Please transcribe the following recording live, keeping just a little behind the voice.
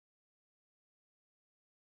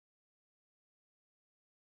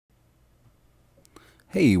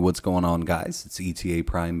Hey, what's going on, guys? It's ETA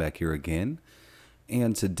Prime back here again.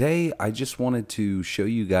 And today I just wanted to show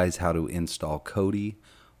you guys how to install Kodi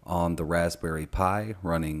on the Raspberry Pi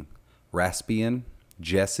running Raspbian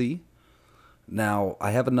Jessie. Now,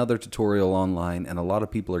 I have another tutorial online and a lot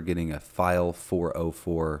of people are getting a file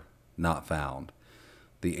 404 not found,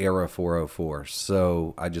 the error 404.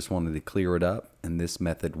 So I just wanted to clear it up, and this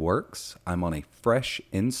method works. I'm on a fresh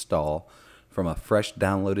install from a fresh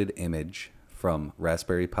downloaded image from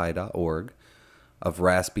raspberrypi.org of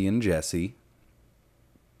Raspbian Jessie.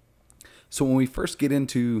 So when we first get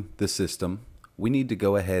into the system, we need to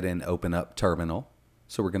go ahead and open up Terminal.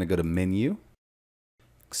 So we're going to go to Menu,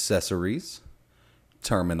 Accessories,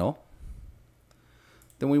 Terminal.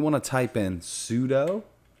 Then we want to type in sudo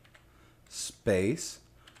space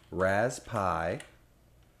raspi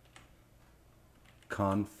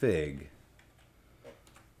config.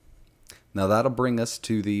 Now that'll bring us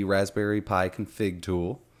to the Raspberry Pi config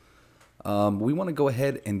tool. We want to go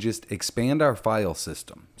ahead and just expand our file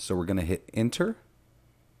system. So we're going to hit enter.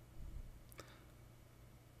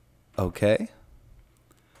 Okay.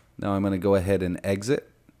 Now I'm going to go ahead and exit.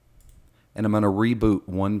 And I'm going to reboot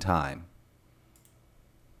one time.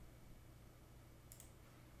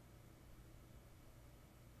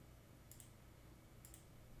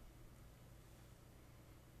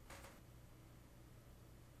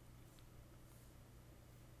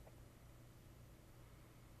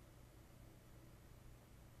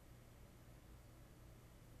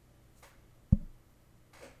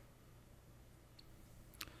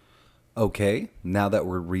 Okay, now that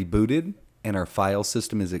we're rebooted and our file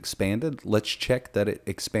system is expanded, let's check that it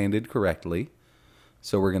expanded correctly.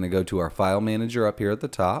 So we're going to go to our file manager up here at the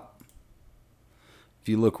top. If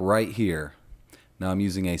you look right here, now I'm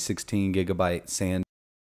using a 16 gigabyte SAN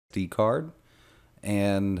SD card,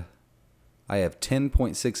 and I have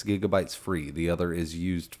 10.6 gigabytes free. The other is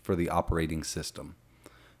used for the operating system.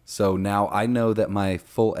 So now I know that my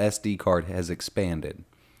full SD card has expanded.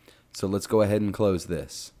 So let's go ahead and close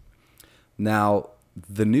this. Now,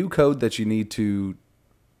 the new code that you need to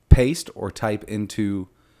paste or type into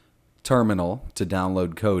Terminal to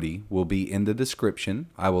download Kodi will be in the description.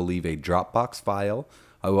 I will leave a Dropbox file.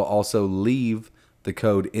 I will also leave the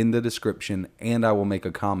code in the description, and I will make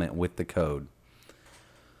a comment with the code.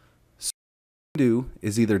 So what you do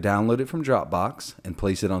is either download it from Dropbox and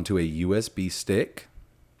place it onto a USB stick,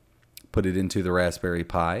 put it into the Raspberry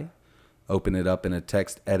Pi, open it up in a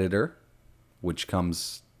text editor, which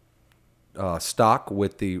comes stock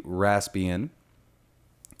with the Raspbian,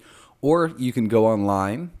 or you can go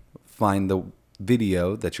online, find the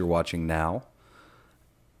video that you're watching now,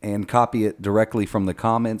 and copy it directly from the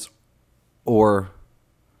comments or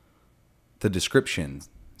the description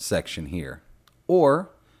section here.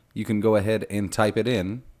 Or you can go ahead and type it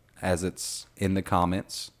in as it's in the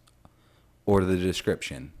comments or the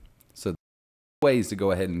description. So ways to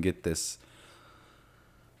go ahead and get this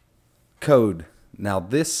code. Now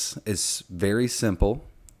this is very simple.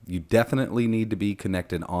 You definitely need to be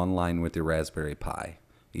connected online with your Raspberry Pi,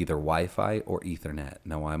 either Wi-Fi or Ethernet.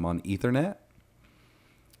 Now I'm on Ethernet.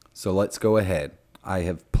 So let's go ahead. I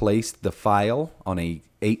have placed the file on a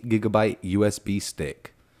 8 gigabyte USB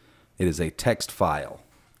stick. It is a text file.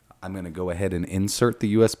 I'm going to go ahead and insert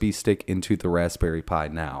the USB stick into the Raspberry Pi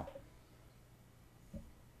now.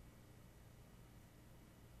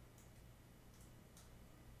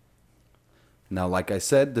 Now, like I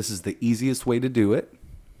said, this is the easiest way to do it.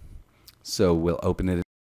 So we'll open it in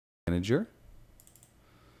the manager.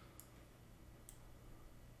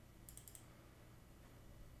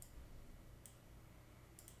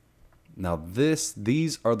 Now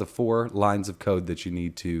these are the 4 lines of code that you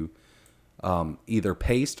need to either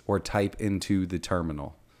paste or type into the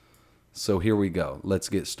terminal. So here we go. Let's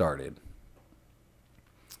get started.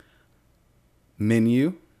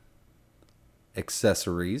 Menu,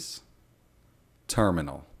 Accessories,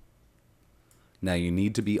 Terminal. Now you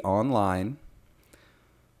need to be online.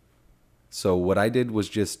 So what I did was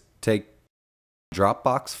just take a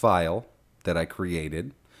Dropbox file that I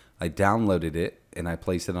created, I downloaded it, and I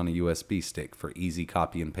placed it on a USB stick for easy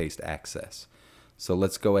copy and paste access. So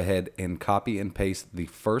let's go ahead and copy and paste the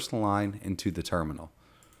first line into the terminal.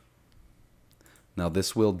 Now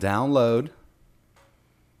this will download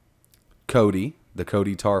Kodi, the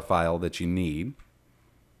Kodi tar file that you need.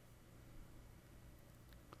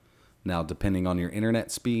 Now, depending on your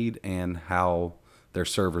internet speed and how their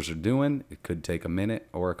servers are doing, it could take a minute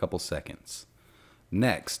or a couple seconds.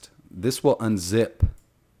 Next, this will unzip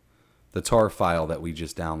the tar file that we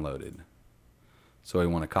just downloaded. So I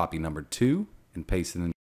want to copy number 2 and paste it in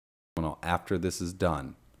the terminal after this is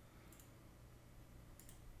done.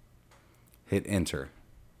 Hit enter.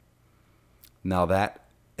 Now that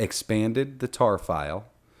expanded the tar file.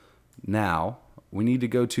 Now we need to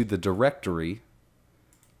go to the directory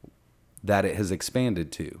that it has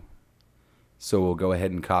expanded to. So we'll go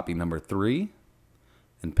ahead and copy number 3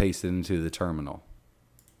 and paste it into the terminal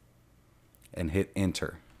and hit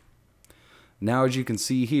enter. Now as you can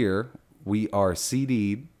see here, we are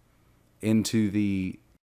CD'd into the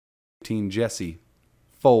Raspbian Jessie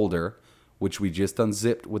folder, which we just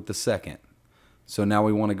unzipped with the second. So now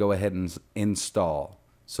we want to go ahead and install.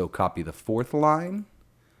 So copy the 4th line,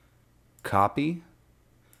 copy,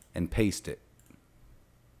 and paste it.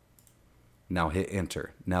 Now hit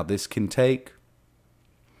enter. Now this can take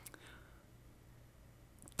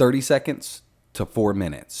 30 seconds to 4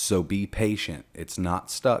 minutes. So be patient. It's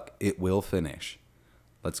not stuck. It will finish.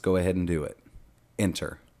 Let's go ahead and do it.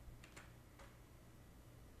 Enter.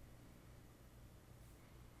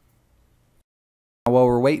 Now, while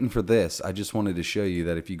we're waiting for this, I just wanted to show you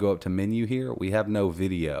that if you go up to menu here, we have no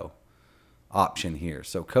video option here.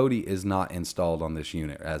 So Kodi is not installed on this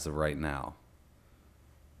unit as of right now.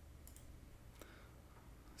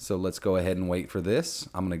 So let's go ahead and wait for this.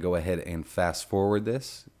 I'm going to go ahead and fast forward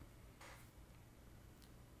this.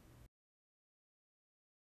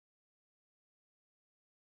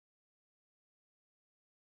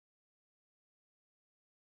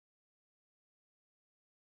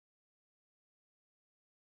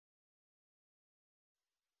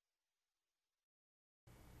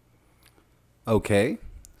 Okay,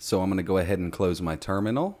 so I'm going to go ahead and close my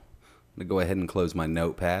terminal. I'm going to go ahead and close my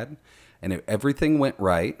notepad. And if everything went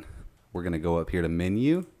right, we're going to go up here to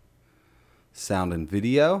menu, sound and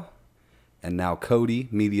video, and now Kodi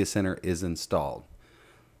Media Center is installed.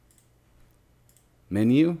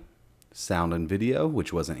 Menu, sound and video,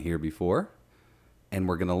 which wasn't here before, and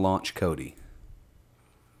we're going to launch Kodi.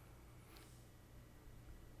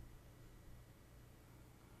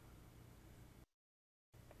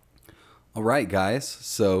 Alright guys,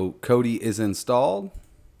 so Kodi is installed.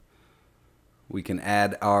 We can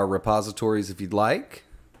add our repositories if you'd like.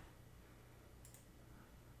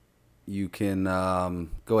 You can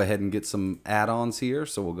go ahead and get some add-ons here.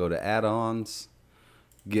 So we'll go to add-ons,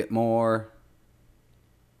 get more.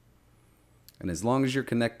 And as long as you're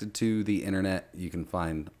connected to the internet, you can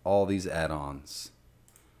find all these add-ons.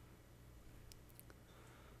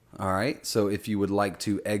 Alright, so if you would like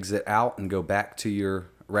to exit out and go back to your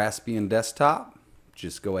Raspbian desktop,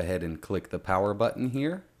 just go ahead and click the power button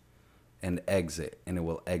here and exit, and it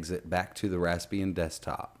will exit back to the Raspbian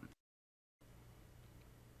desktop.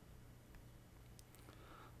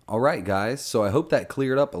 Alright guys, so I hope that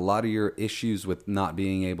cleared up a lot of your issues with not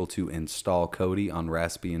being able to install Kodi on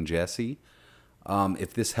Raspbian Jessie.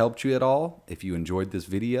 If this helped you at all, if you enjoyed this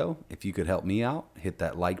video, if you could help me out, hit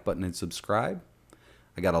that like button and subscribe.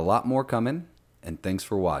 I got a lot more coming, and thanks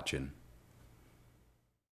for watching.